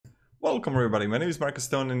Welcome everybody, my name is Marcus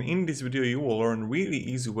Stone, and in this video you will learn really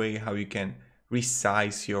easy way how you can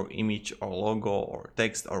resize your image or logo or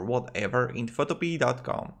text or whatever in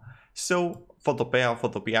Photopea.com. So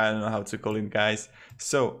Photopea, I don't know how to call it, guys.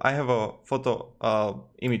 So I have a photo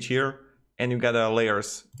image here, and you got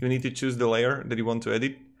layers. You need to choose the layer that you want to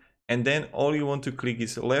edit, and then all you want to click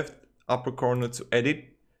is left upper corner to edit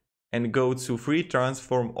and go to free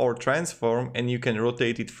transform or transform, and you can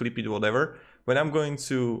rotate it, flip it, whatever. When I'm going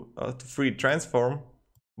to free transform,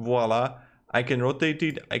 voila, I can rotate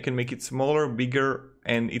it, I can make it smaller, bigger,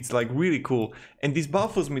 and it's like really cool. And this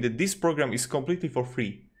baffles me that this program is completely for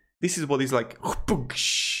free. This is what is like,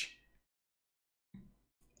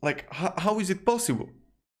 how is it possible?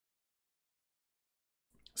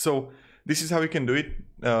 So this is how you can do it.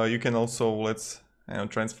 You can also, let's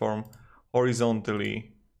transform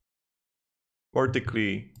horizontally,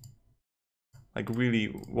 vertically, like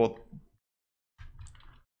really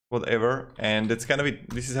whatever, and that's kind of it.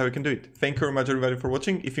 This is how you can do it. Thank you very much everybody for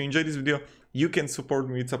watching. If you enjoyed this video, you can support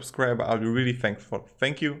me with subscribe. I'll be really thankful.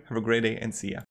 Thank you, have a great day, and see ya.